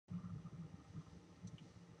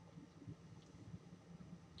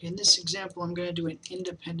In this example, I'm going to do an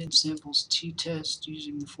independent samples t-test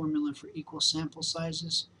using the formula for equal sample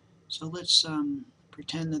sizes. So let's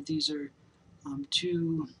pretend that these are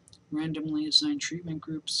two randomly assigned treatment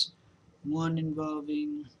groups, one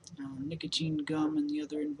involving nicotine gum and the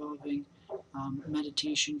other involving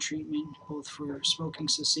meditation treatment, both for smoking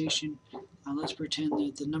cessation. Let's pretend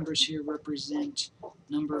that the numbers here represent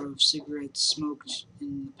number of cigarettes smoked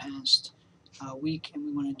in the past week, and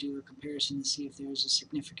we want to do a comparison to see if there is a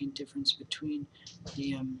significant difference between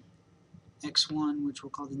the X1, which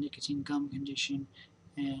we'll call the nicotine gum condition,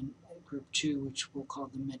 and group 2, which we'll call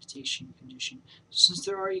the meditation condition. Since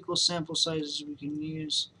there are equal sample sizes, we can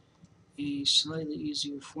use a slightly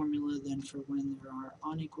easier formula than for when there are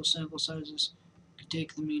unequal sample sizes. We could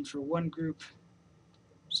take the mean for one group,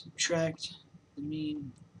 subtract the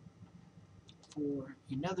mean for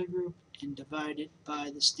another group, and divide it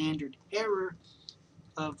by the standard error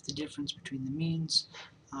of the difference between the means,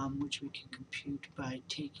 which we can compute by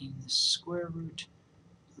taking the square root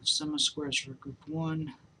of sum of squares for group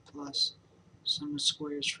 1 plus sum of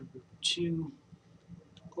squares for group 2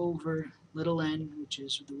 over little n, which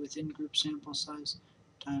is the within group sample size,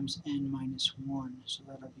 times n minus 1. So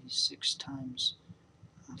that'll be 6 times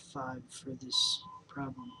 5 for this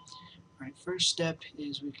problem. Alright, first step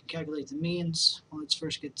is we can calculate the means. Well, let's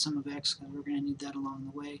first get sum of x, because we're going to need that along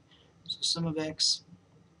the way. So sum of x,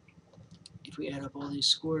 if we add up all these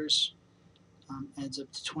scores, adds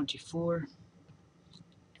up to 24,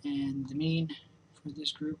 and the mean for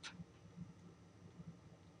this group,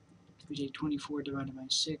 if we take 24 divided by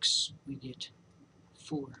 6, we get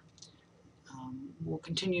 4. We'll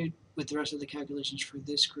continue with the rest of the calculations for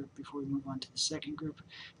this group before we move on to the second group.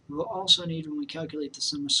 We will also need, when we calculate the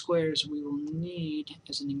sum of squares, we will need,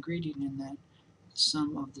 as an ingredient in that, the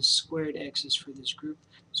sum of the squared x's for this group.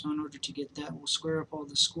 So in order to get that, we'll square up all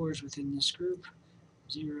the scores within this group.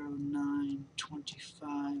 0, 9,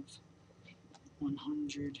 25,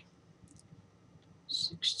 100,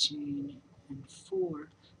 16, and 4.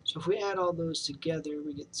 So if we add all those together,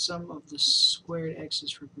 we get sum of the squared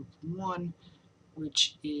x's for group 1,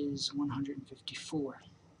 which is 154.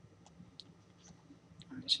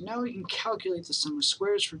 Alright, so now we can calculate the sum of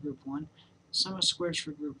squares for group 1. The sum of squares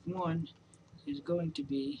for group 1 is going to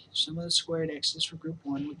be sum of the squared x's for group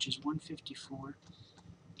 1, which is 154,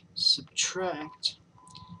 subtract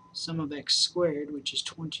sum of x squared, which is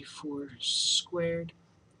 24 squared,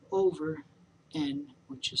 over n,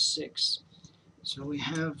 which is 6. So we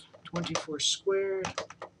have 24 squared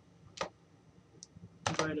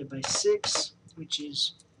divided by 6, which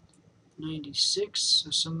is 96. So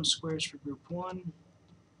sum of squares for group 1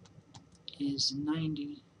 is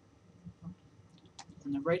 90.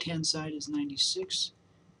 On the right hand side is 96.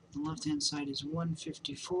 On the left hand side is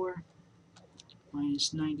 154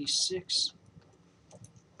 minus 96.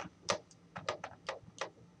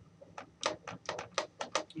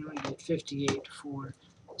 And we get 58 for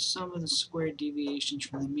the sum of the squared deviations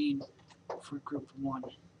from the mean for group 1.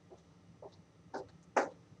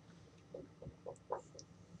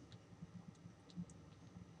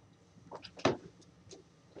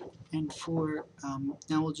 And for,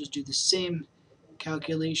 now we'll just do the same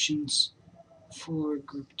calculations for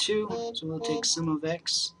group 2. So we'll take sum of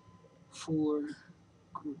x for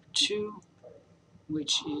group 2,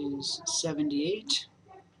 which is 78.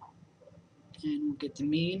 And we'll get the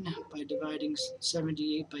mean by dividing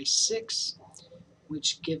 78 by 6,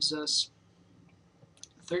 which gives us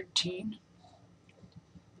 13.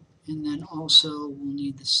 And then also we'll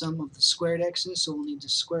need the sum of the squared x's, so we'll need to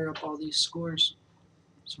square up all these scores.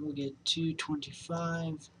 So we'll get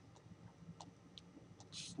 225,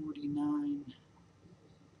 49,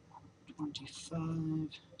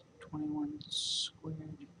 25, 21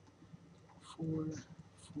 squared, 4,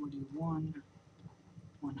 41,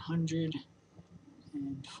 100,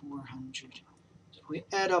 and 400. So if we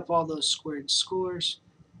add up all those squared scores,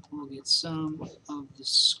 we'll get sum of the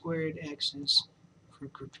squared x's for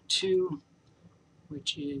group 2,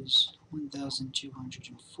 which is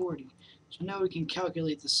 1,240. So now we can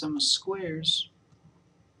calculate the sum of squares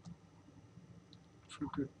for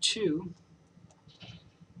group 2,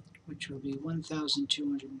 which will be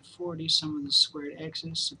 1,240, sum of the squared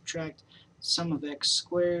x's, subtract sum of x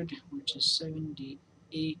squared, which is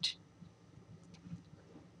 78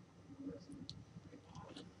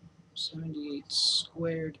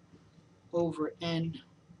 squared, over n,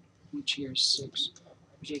 which here is 6.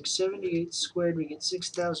 We take 78 squared, we get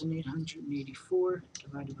 6,884,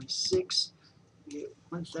 divided by 6, we get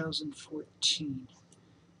 1,014.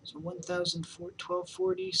 So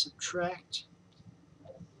 1,1240 subtract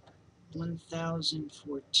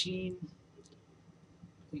 1,014,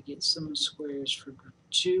 we get sum of squares for group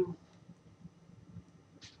 2.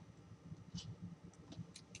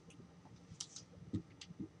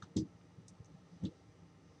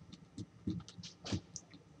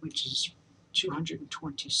 Which is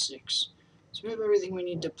 226. So we have everything we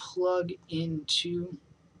need to plug into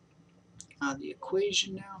the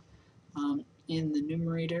equation now. In the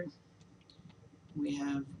numerator, we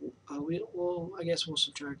have, I guess we'll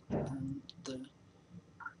subtract the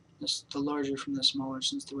larger from the smaller,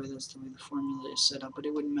 since that's the way the formula is set up, but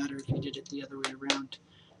it wouldn't matter if you did it the other way around.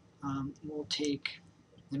 We'll take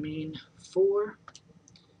the mean 4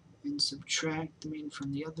 and subtract the mean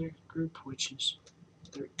from the other group, which is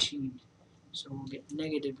 13. So we'll get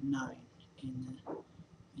negative 9 in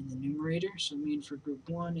the numerator. So mean for group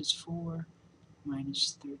 1 is 4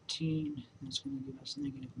 minus 13. That's going to give us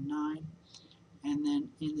negative 9. And then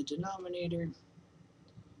in the denominator,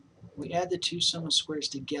 we add the two sum of squares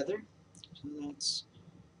together. So that's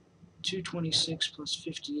 226 plus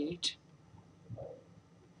 58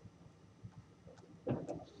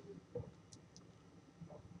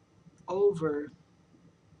 over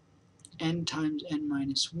n times n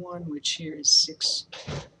minus 1, which here is 6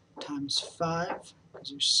 times 5, because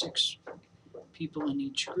there's 6 people in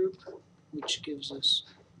each group, which gives us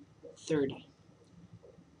 30.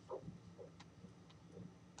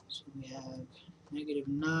 So we have negative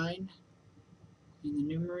 9 in the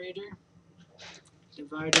numerator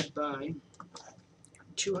divided by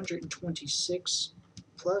 226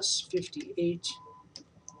 plus 58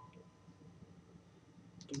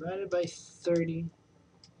 divided by 30.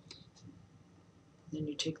 Then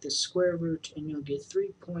you take the square root and you'll get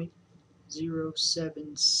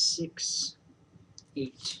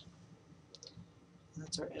 3.0768.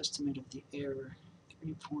 That's our estimate of the error,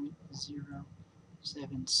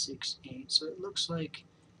 3.0768. So it looks like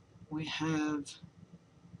we have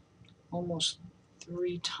almost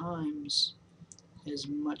 3 times as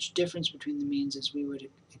much difference between the means as we would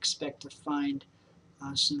expect to find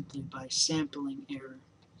simply by sampling error.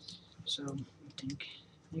 So we take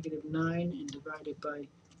negative 9 and divide it by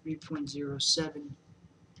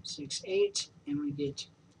 3.0768, and we get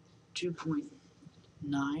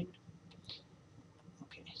 2.9.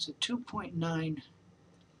 Okay, so 2.9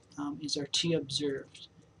 is our T observed.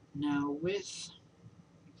 Now with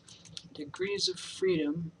degrees of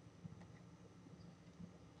freedom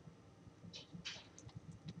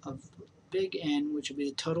of big N, which will be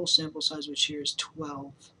the total sample size, which here is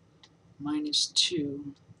 12, minus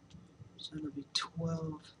 2, so it'll be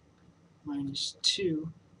 12 minus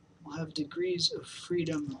 2, we'll have degrees of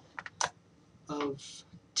freedom of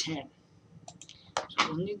 10. So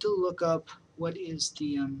we'll need to look up what is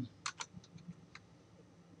the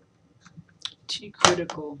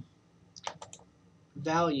T-critical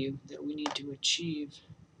value that we need to achieve.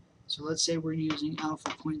 So let's say we're using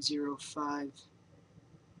alpha 0.05,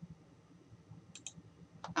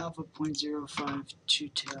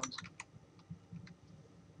 two-tailed.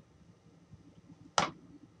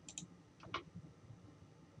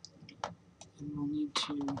 And we'll need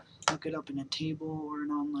to look it up in a table or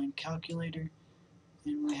an online calculator.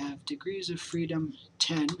 And we have degrees of freedom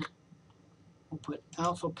 10. We'll put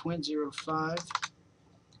alpha 0.05.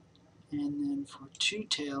 And then for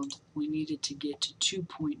two-tailed, we needed to get to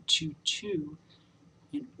 2.22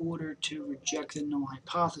 in order to reject the null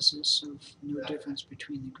hypothesis of no difference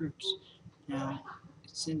between the groups. Now,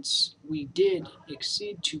 since we did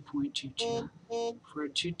exceed 2.22, for a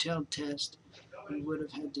two-tailed test, we would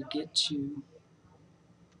have had to get to,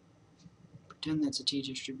 pretend that's a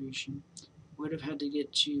t-distribution, would have had to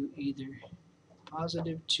get to either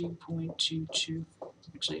positive 2.22,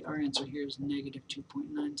 actually our answer here is negative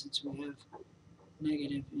 2.9 since we have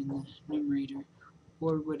negative in the numerator,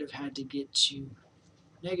 or would have had to get to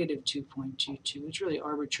negative 2.22. It's really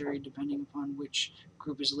arbitrary depending upon which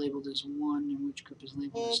group is labeled as 1 and which group is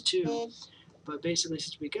labeled as 2. But basically,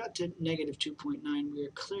 since we got to negative 2.9, we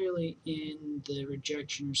are clearly in the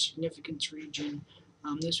rejection or significance region.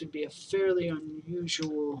 This would be a fairly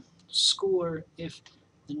unusual score if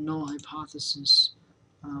the null hypothesis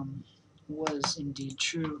was indeed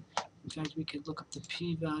true. In fact, we could look up the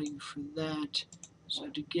p-value for that. So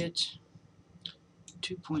to get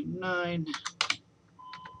 2.9,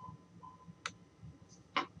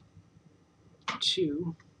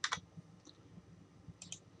 2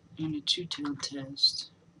 and a two-tailed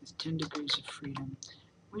test with 10 degrees of freedom,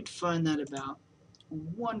 we'd find that about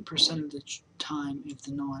 1% of the time if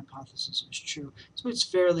the null hypothesis was true. So it's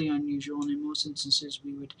fairly unusual, and in most instances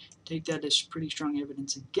we would take that as pretty strong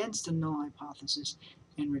evidence against the null hypothesis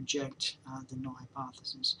and reject the null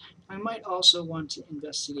hypothesis. I might also want to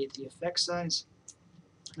investigate the effect size.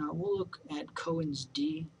 Now we'll look at Cohen's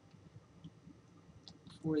d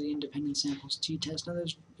for the independent samples t-test. Now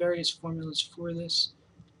there's various formulas for this,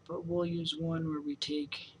 but we'll use one where we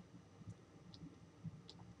take,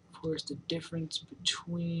 of course, the difference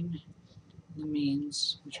between the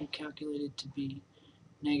means, which we calculated to be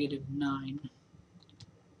 -9,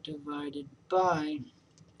 divided by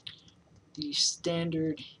the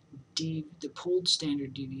pooled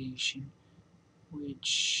standard deviation,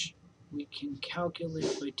 which we can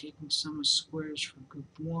calculate by taking sum of squares for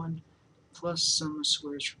group 1 plus sum of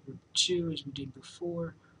squares for group 2, as we did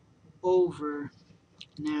before, over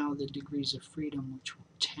now the degrees of freedom, which were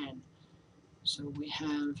 10. So we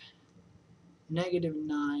have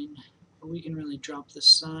 -9, but we can really drop the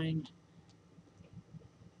sign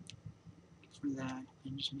for that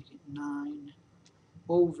and just make it 9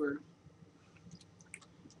 over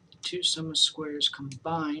 2 sum of squares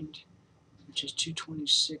combined, which is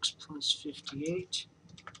 226 plus 58,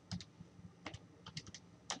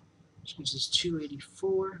 which gives us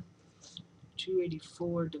 284.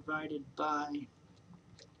 284 divided by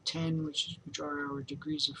 10, which are our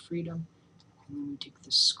degrees of freedom, and then we take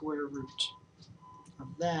the square root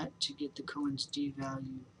of that to get the Cohen's d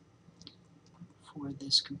value for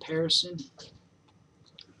this comparison.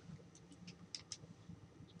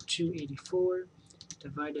 284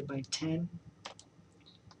 divided by 10,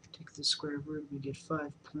 take the square root, we get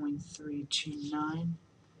 5.329.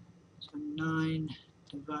 So 9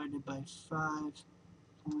 divided by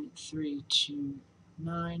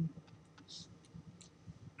 5.329,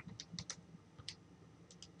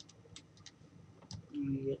 and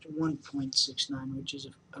we get 1.69, which is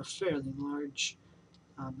a fairly large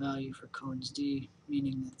value for Cohen's d,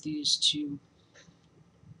 meaning that these two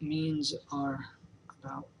means are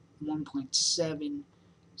about 1.7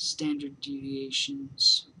 standard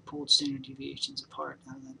deviations, pooled standard deviations apart.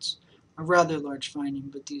 Now that's a rather large finding,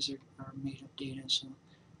 but these are made up data, so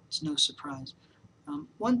it's no surprise.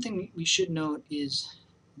 One thing we should note is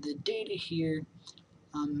the data here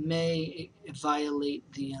may violate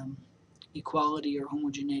the equality or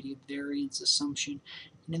homogeneity of variance assumption,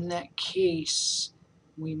 and in that case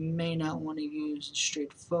we may not want to use a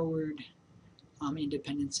straightforward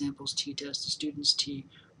independent samples t-test, the student's t.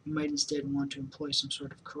 We might instead want to employ some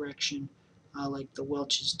sort of correction like the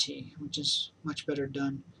Welch's t, which is much better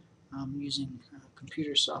done using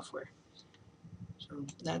computer software. So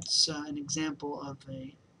that's an example of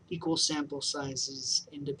a equal sample sizes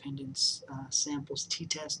independent samples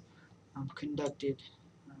t-test conducted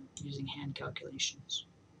using hand calculations.